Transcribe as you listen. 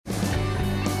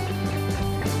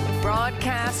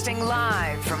Broadcasting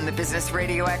live from the Business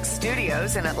Radio X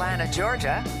studios in Atlanta,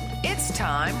 Georgia, it's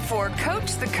time for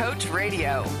Coach the Coach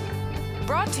Radio.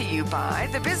 Brought to you by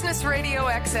the Business Radio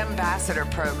X Ambassador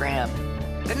Program,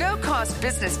 the no-cost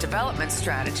business development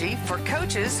strategy for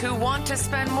coaches who want to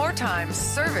spend more time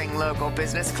serving local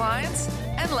business clients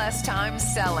and less time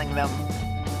selling them.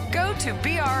 Go to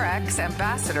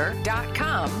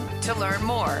brxambassador.com to learn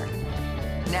more.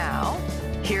 Now,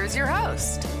 here's your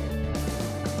host.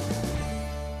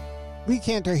 Lee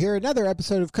Cantor here, another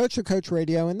episode of Coach the Coach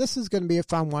Radio, and this is going to be a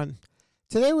fun one.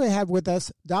 Today we have with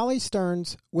us Dolly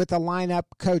Stearns with Lineup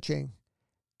Coaching.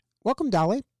 Welcome,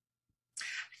 Dolly.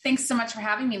 Thanks so much for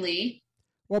having me, Lee.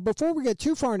 Well, before we get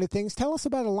too far into things, tell us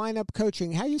about Lineup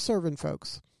Coaching. How are you serving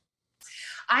folks?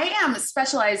 I am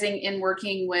specializing in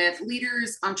working with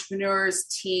leaders, entrepreneurs,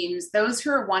 teams, those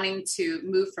who are wanting to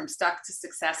move from stuck to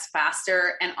success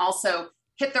faster and also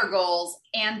hit their goals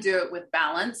and do it with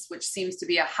balance, which seems to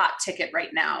be a hot ticket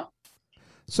right now.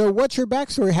 So what's your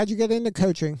backstory? How'd you get into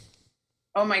coaching?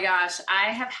 Oh my gosh,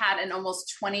 I have had an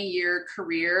almost 20-year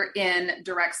career in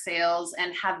direct sales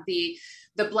and have the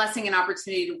blessing and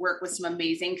opportunity to work with some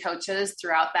amazing coaches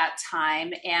throughout that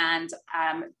time, and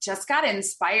just got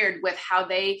inspired with how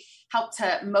they help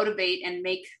to motivate and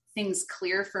make things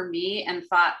clear for me, and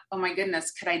thought, oh my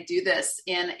goodness, could I do this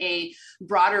in a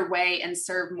broader way and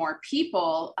serve more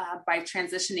people by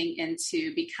transitioning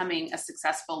into becoming a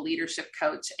successful leadership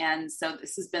coach. And so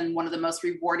this has been one of the most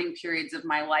rewarding periods of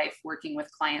my life, working with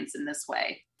clients in this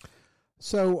way.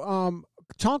 So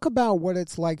talk about what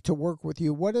it's like to work with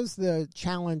you. What is the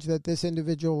challenge that this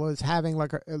individual is having?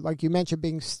 Like you mentioned,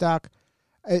 being stuck.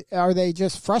 Are they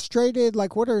just frustrated?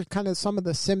 Like, what are kind of some of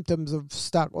the symptoms of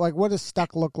stuck? Like, what does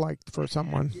stuck look like for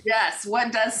someone? Yes.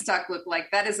 What does stuck look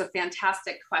like? That is a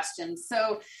fantastic question.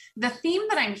 So the theme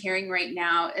that I'm hearing right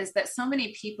now is that so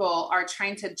many people are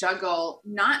trying to juggle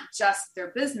not just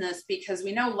their business, because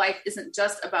we know life isn't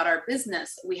just about our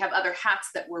business. We have other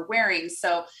hats that we're wearing.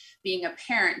 So being a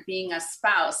parent, being a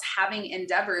spouse, having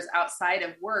endeavors outside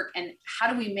of work, and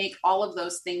how do we make all of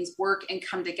those things work and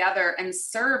come together and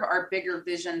serve our bigger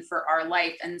vision for our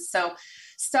life? And so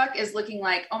stuck is looking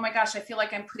like, oh my gosh, I feel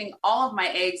like I'm putting all of my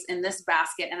eggs in this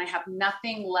basket and I have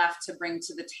nothing left to bring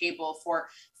to the table for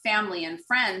family and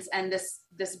friends, and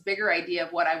this bigger idea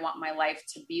of what I want my life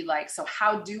to be like. So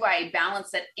how do I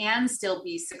balance it and still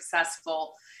be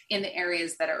successful in the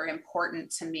areas that are important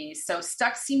to me? So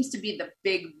stuck seems to be the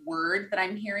big word that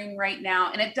I'm hearing right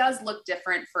now, and it does look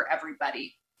different for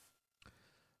everybody.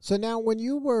 So now when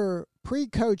you were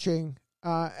pre-coaching,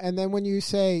 and then when you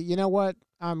say, you know what,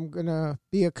 I'm going to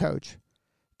be a coach,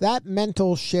 that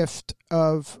mental shift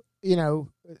of,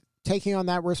 taking on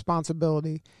that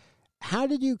responsibility, how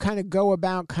did you kind of go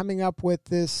about coming up with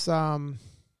this, I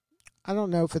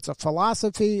don't know if it's a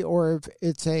philosophy or if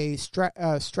it's a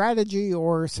strategy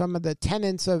or some of the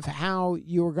tenets of how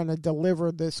you were going to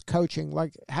deliver this coaching?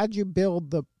 Like, how did you build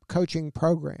the coaching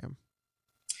program?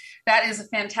 That is a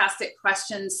fantastic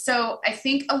question. So I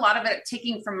think a lot of it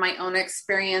taking from my own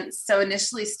experience. So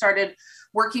initially started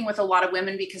working with a lot of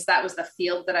women because that was the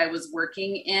field that I was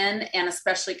working in. And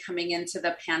especially coming into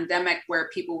the pandemic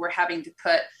where people were having to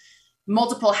put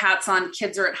multiple hats on,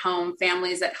 kids are at home,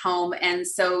 families at home. And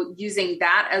so using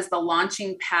that as the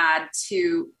launching pad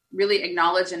to really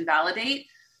acknowledge and validate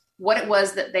what it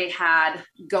was that they had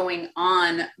going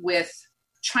on with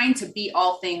trying to be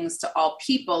all things to all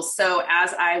people. So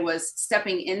as I was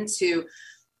stepping into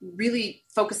really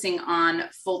focusing on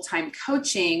full-time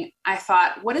coaching, I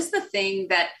thought, what is the thing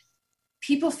that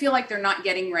people feel like they're not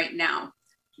getting right now?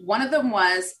 One of them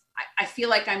was, I feel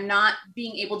like I'm not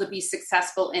being able to be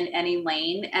successful in any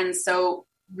lane. And so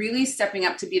really stepping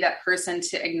up to be that person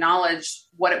to acknowledge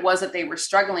what it was that they were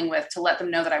struggling with, to let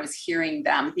them know that I was hearing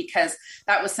them, because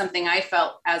that was something I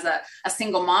felt as a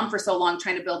single mom for so long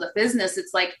trying to build a business.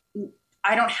 It's like,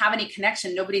 I don't have any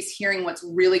connection. Nobody's hearing what's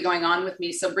really going on with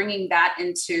me. So bringing that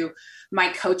into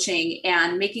my coaching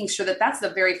and making sure that that's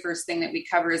the very first thing that we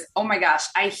cover is, oh my gosh,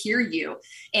 I hear you.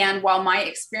 And while my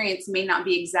experience may not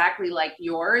be exactly like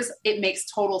yours, it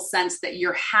makes total sense that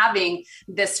you're having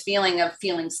this feeling of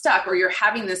feeling stuck, or you're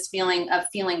having this feeling of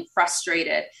feeling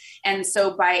frustrated. And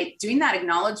so by doing that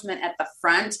acknowledgement at the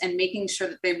front and making sure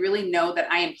that they really know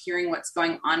that I am hearing what's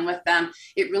going on with them,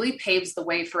 it really paves the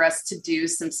way for us to do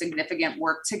some significant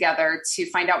work together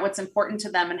to find out what's important to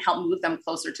them and help move them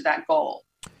closer to that goal.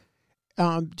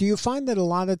 Do you find that a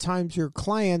lot of times your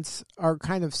clients are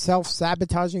kind of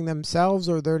self-sabotaging themselves,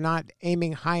 or they're not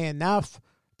aiming high enough?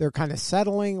 They're kind of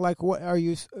settling? Like, what are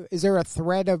you? Is there a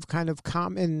thread of kind of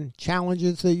common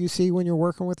challenges that you see when you're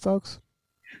working with folks?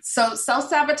 So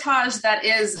self-sabotage, that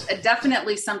is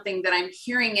definitely something that I'm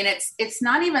hearing. And it's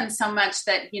not even so much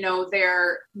that,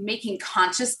 they're making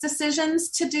conscious decisions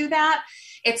to do that.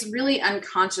 It's really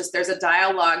unconscious. There's a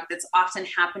dialogue that's often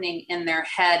happening in their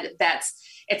head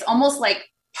it's almost like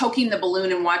poking the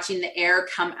balloon and watching the air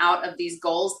come out of these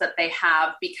goals that they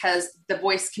have, because the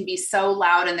voice can be so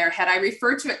loud in their head. I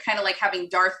refer to it kind of like having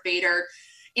Darth Vader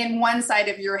in one side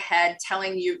of your head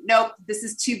telling you, nope, this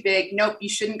is too big. Nope, you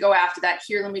shouldn't go after that.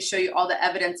 Here, let me show you all the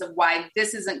evidence of why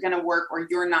this isn't going to work or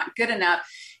you're not good enough.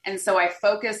 And so I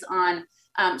focus on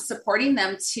supporting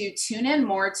them to tune in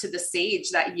more to the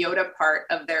sage, that Yoda part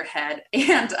of their head.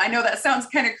 And I know that sounds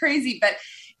kind of crazy, but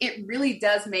it really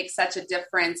does make such a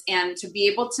difference. And to be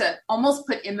able to almost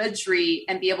put imagery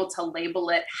and be able to label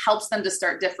it helps them to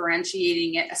start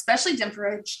differentiating it, especially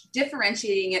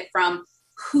differentiating it from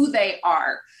who they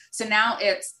are. So now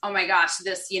it's, oh my gosh,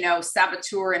 this,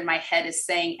 saboteur in my head is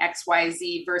saying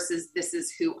XYZ versus this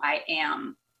is who I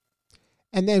am.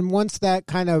 And then once that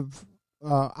kind of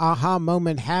aha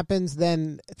moment happens,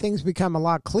 then things become a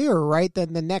lot clearer, right?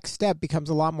 Then the next step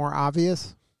becomes a lot more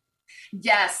obvious.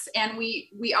 Yes. And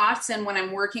we often, when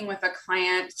I'm working with a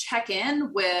client, check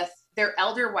in with their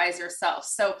elder wiser self.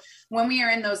 So when we are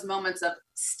in those moments of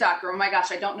stuck, or, oh my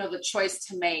gosh, I don't know the choice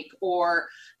to make, or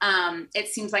it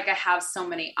seems like I have so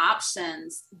many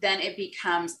options, then it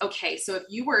becomes, okay, so if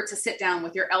you were to sit down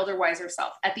with your elder wiser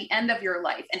self at the end of your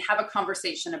life and have a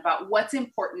conversation about what's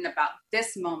important about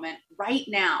this moment right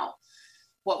now,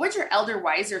 what would your elder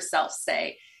wiser self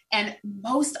say? And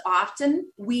most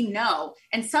often we know,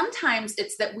 and sometimes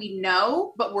it's that we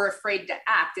know, but we're afraid to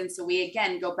act. And so we,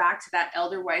 again, go back to that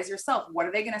elder wiser self. What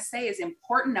are they going to say is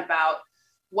important about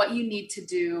what you need to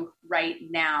do right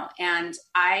now? And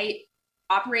I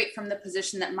operate from the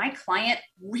position that my client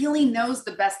really knows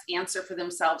the best answer for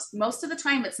themselves. Most of the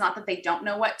time, it's not that they don't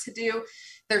know what to do.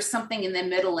 There's something in the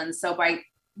middle. And so by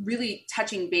really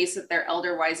touching base with their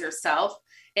elder wiser self,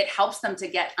 it helps them to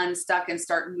get unstuck and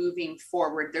start moving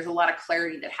forward. There's a lot of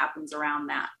clarity that happens around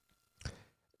that.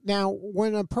 Now,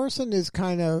 when a person is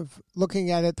kind of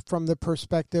looking at it from the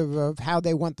perspective of how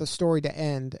they want the story to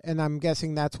end, and I'm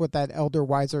guessing that's what that elder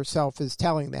wiser self is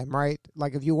telling them, right?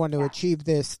 Like, if you want to achieve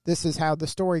this, this is how the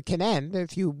story can end,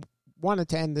 if you want it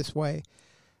to end this way.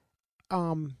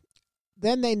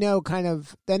 Then they know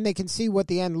then they can see what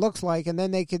the end looks like, and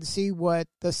then they can see what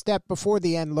the step before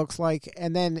the end looks like,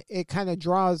 and then it kind of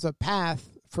draws a path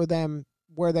for them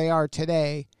where they are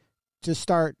today to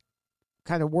start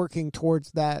kind of working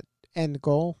towards that end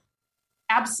goal.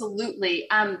 Absolutely.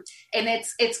 And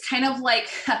it's kind of like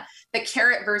the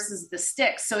carrot versus the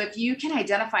stick. So if you can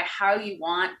identify how you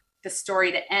want the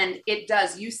story to end, it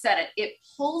does. You said it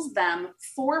pulls them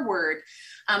forward,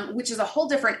 which is a whole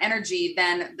different energy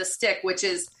than the stick, which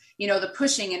is, the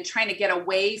pushing and trying to get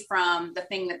away from the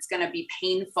thing that's going to be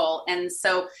painful. And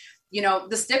so,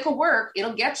 the stick will work.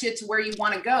 It'll get you to where you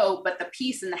want to go, but the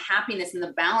peace and the happiness and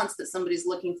the balance that somebody's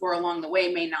looking for along the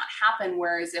way may not happen.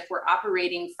 Whereas if we're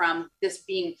operating from this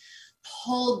being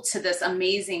pulled to this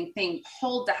amazing thing,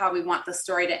 pulled to how we want the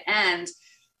story to end,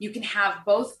 you can have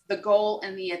both the goal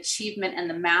and the achievement and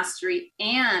the mastery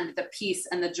and the peace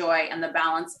and the joy and the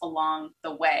balance along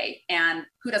the way. And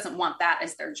who doesn't want that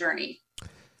as their journey?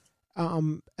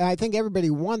 I think everybody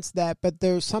wants that, but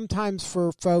there's sometimes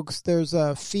for folks, there's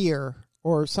a fear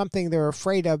or something they're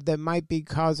afraid of that might be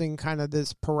causing kind of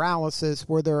this paralysis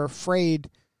where they're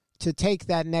afraid to take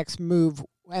that next move.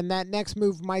 And that next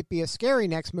move might be a scary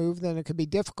next move, then it could be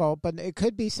difficult, but it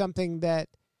could be something that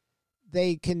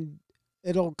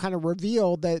it'll kind of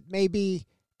reveal that maybe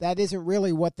that isn't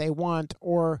really what they want,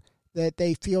 or that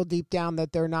they feel deep down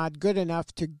that they're not good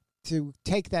enough to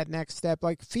take that next step.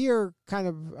 Like, fear kind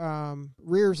of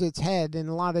rears its head in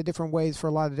a lot of different ways for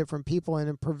a lot of different people, and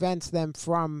it prevents them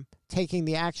from taking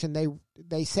the action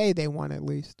they say they want, at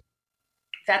least.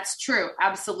 That's true.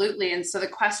 Absolutely. And so the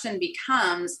question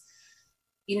becomes,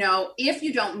 if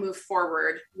you don't move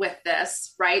forward with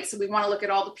this, right? So we want to look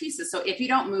at all the pieces. So if you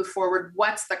don't move forward,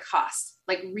 what's the cost?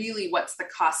 Like, really, what's the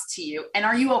cost to you? And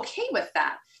are you okay with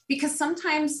that? Because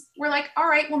sometimes we're like, all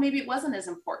right, well, maybe it wasn't as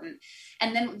important.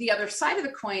 And then the other side of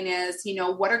the coin is,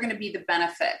 what are going to be the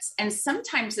benefits? And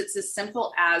sometimes it's as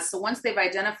simple as, so once they've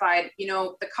identified,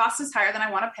 the cost is higher than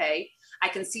I want to pay, I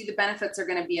can see the benefits are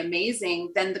going to be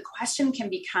amazing. Then the question can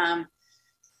become,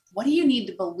 what do you need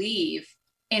to believe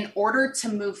in order to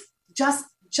move just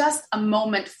a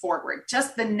moment forward,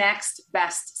 just the next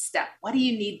best step? What do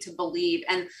you need to believe?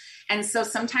 And so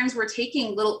sometimes we're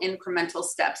taking little incremental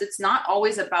steps. It's not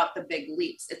always about the big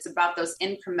leaps. It's about those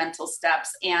incremental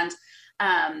steps. And,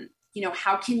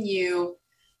 how can you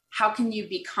how can you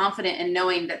be confident in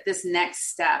knowing that this next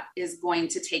step is going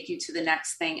to take you to the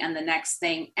next thing and the next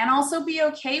thing? And also be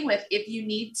okay with if you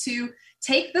need to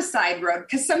take the side road,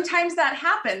 because sometimes that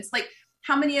happens. Like,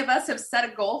 how many of us have set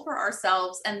a goal for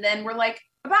ourselves and then we're like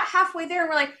about halfway there and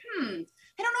we're like, I don't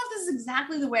know if this is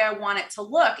exactly the way I want it to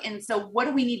look. And so what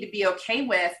do we need to be okay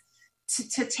with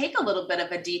to take a little bit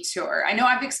of a detour? I know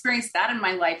I've experienced that in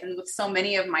my life, and with so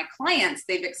many of my clients,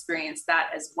 they've experienced that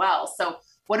as well. So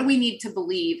what do we need to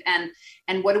believe,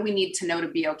 and what do we need to know to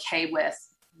be okay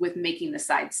with making the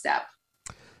sidestep?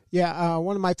 Yeah,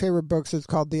 one of my favorite books is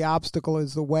called The Obstacle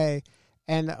is the Way.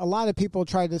 And a lot of people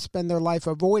try to spend their life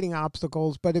avoiding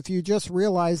obstacles, but if you just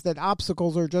realize that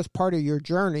obstacles are just part of your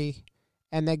journey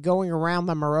and that going around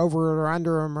them or over or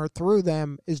under them or through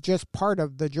them is just part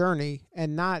of the journey,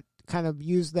 and not kind of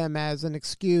use them as an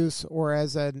excuse or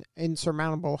as an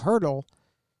insurmountable hurdle,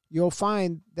 you'll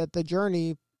find that the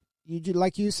journey,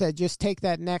 like you said, just take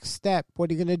that next step. What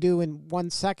are you going to do in 1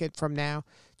 second from now?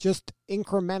 Just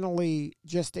incrementally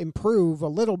just improve a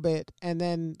little bit, and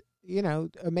then,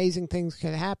 amazing things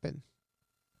can happen.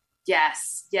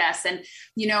 Yes. And,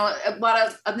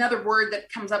 another word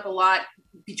that comes up a lot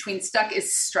between stuck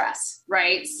is stress,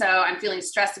 right? So I'm feeling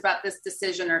stressed about this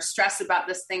decision or stressed about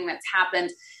this thing that's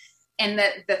happened. And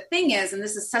the thing is, and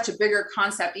this is such a bigger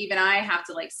concept, even I have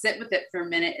to sit with it for a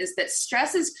minute, is that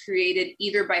stress is created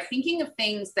either by thinking of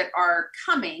things that are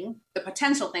coming, the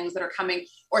potential things that are coming,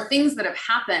 or things that have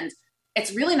happened.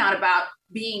 It's really not about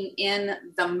being in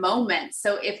the moment.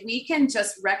 So if we can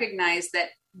just recognize that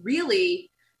really,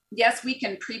 yes, we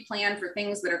can pre-plan for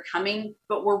things that are coming,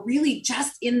 but we're really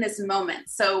just in this moment.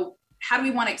 So how do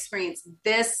we want to experience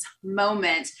this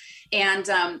moment? And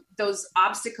those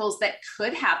obstacles that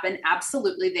could happen,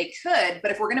 absolutely they could.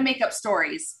 But if we're going to make up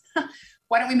stories,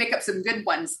 why don't we make up some good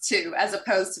ones too, as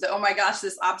opposed to the, oh my gosh,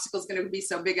 this obstacle is going to be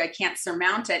so big I can't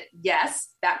surmount it. Yes,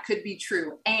 that could be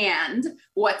true. And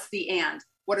what's the and?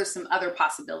 What are some other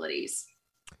possibilities?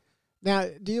 Now,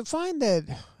 do you find that,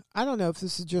 I don't know if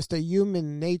this is just a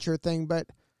human nature thing, but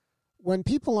when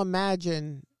people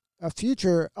imagine a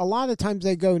future, a lot of times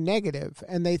they go negative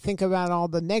and they think about all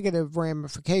the negative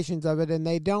ramifications of it, and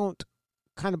they don't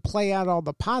kind of play out all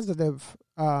the positive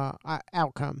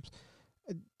outcomes.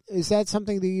 Is that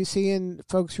something that you see in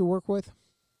folks you work with?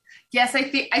 Yes, I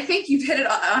think you've hit it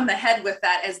on the head with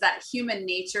that, as that human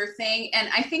nature thing. And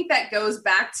I think that goes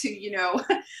back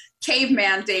to,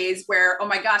 caveman days where, oh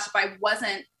my gosh, if I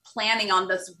wasn't planning on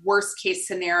this worst case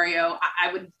scenario,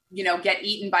 I would, get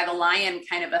eaten by the lion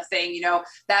kind of a thing,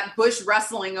 that bush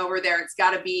rustling over there, it's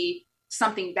got to be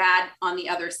something bad on the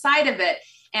other side of it.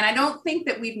 And I don't think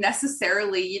that we've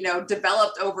necessarily,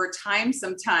 developed over time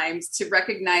sometimes to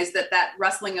recognize that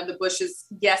rustling of the bushes,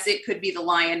 yes, it could be the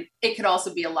lion. It could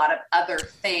also be a lot of other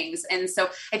things. And so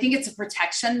I think it's a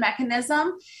protection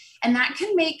mechanism, and that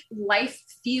can make life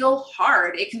feel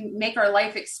hard. It can make our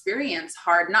life experience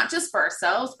hard, not just for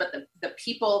ourselves, but the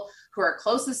people who are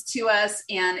closest to us.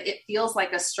 And it feels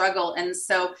like a struggle. And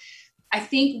so I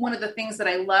think one of the things that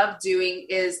I love doing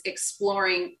is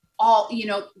exploring all,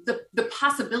 the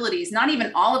possibilities, not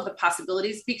even all of the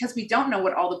possibilities, because we don't know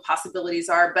what all the possibilities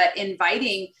are, but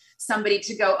inviting somebody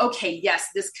to go, okay, yes,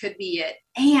 this could be it.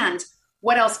 And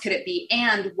what else could it be?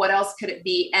 And what else could it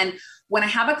be? And when I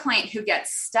have a client who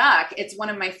gets stuck, it's one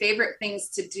of my favorite things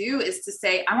to do is to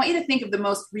say, I want you to think of the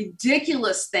most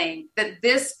ridiculous thing that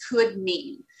this could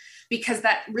mean, because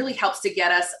that really helps to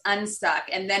get us unstuck.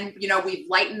 And then, we've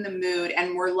lightened the mood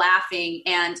and we're laughing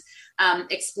and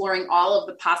exploring all of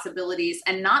the possibilities,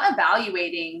 and not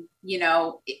evaluating,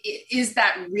 is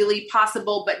that really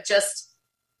possible, but just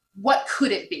what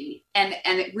could it be? And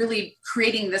it really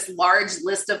creating this large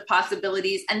list of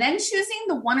possibilities, and then choosing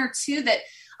the one or two that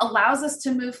allows us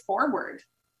to move forward,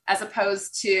 as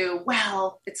opposed to,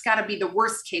 well, it's got to be the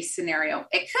worst case scenario.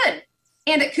 It could,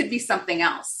 and it could be something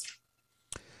else.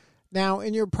 Now,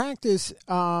 in your practice,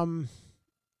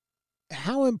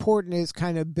 how important is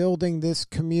kind of building this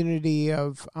community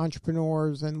of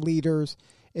entrepreneurs and leaders?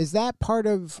 Is that part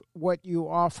of what you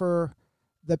offer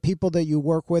the people that you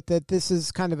work with, that this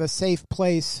is kind of a safe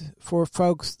place for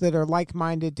folks that are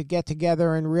like-minded to get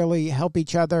together and really help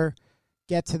each other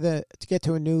get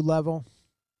to a new level?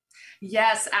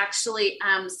 Yes, actually.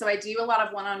 So I do a lot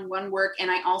of one-on-one work, and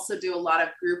I also do a lot of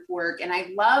group work. And I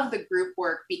love the group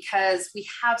work because we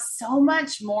have so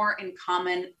much more in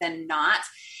common than not.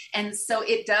 And so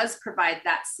it does provide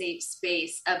that safe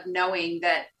space of knowing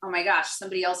that, oh my gosh,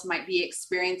 somebody else might be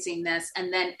experiencing this.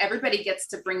 And then everybody gets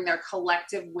to bring their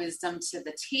collective wisdom to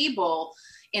the table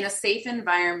in a safe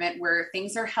environment where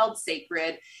things are held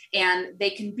sacred and they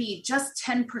can be just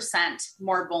 10%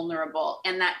 more vulnerable.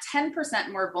 And that 10%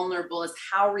 more vulnerable is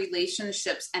how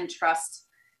relationships and trust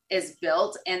is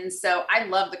built. And so I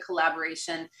love the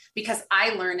collaboration because I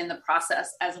learn in the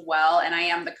process as well. And I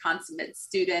am the consummate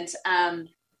student.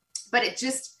 But it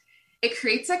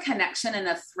creates a connection and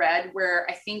a thread where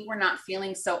I think we're not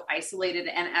feeling so isolated.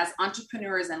 And as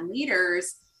entrepreneurs and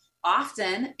leaders,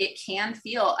 often it can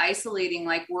feel isolating,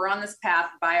 like we're on this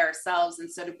path by ourselves.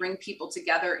 And so to bring people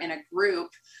together in a group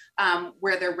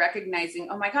where they're recognizing,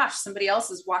 oh my gosh, somebody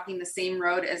else is walking the same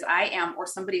road as I am, or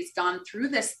somebody's gone through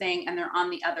this thing and they're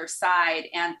on the other side.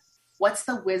 And what's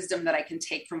the wisdom that I can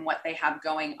take from what they have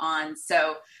going on?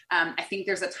 So I think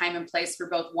there's a time and place for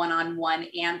both one-on-one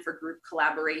and for group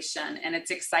collaboration. And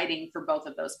it's exciting for both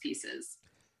of those pieces.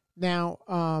 Now,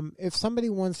 if somebody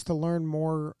wants to learn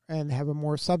more and have a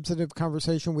more substantive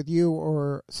conversation with you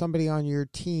or somebody on your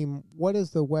team, what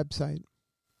is the website?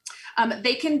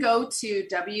 They can go to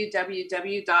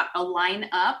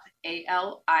www.alignup,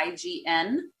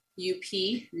 ALIGNUP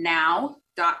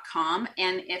now.com.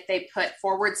 And if they put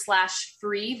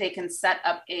 /free, they can set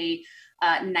up a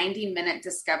 90-minute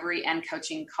discovery and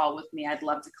coaching call with me. I'd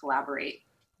love to collaborate.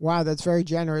 Wow, that's very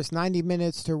generous. 90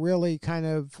 minutes to really kind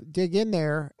of dig in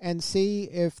there and see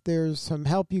if there's some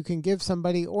help you can give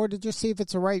somebody or to just see if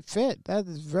it's a right fit. That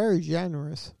is very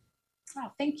generous.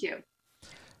 Oh, thank you.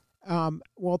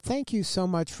 Well, thank you so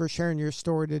much for sharing your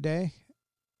story today.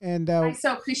 And I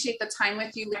so appreciate the time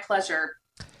with you. My pleasure.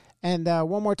 And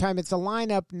one more time, it's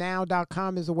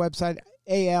alignupnow.com is the website,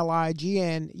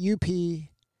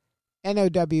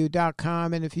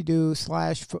 ALIGNUPNOW.com. And if you do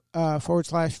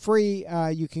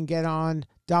 /free, you can get on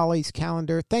Dolly's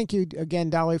calendar. Thank you again,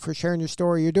 Dolly, for sharing your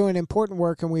story. You're doing important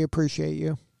work, and we appreciate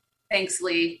you. Thanks,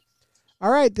 Lee.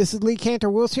 All right, this is Lee Cantor.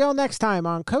 We'll see you all next time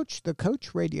on Coach the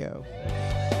Coach Radio.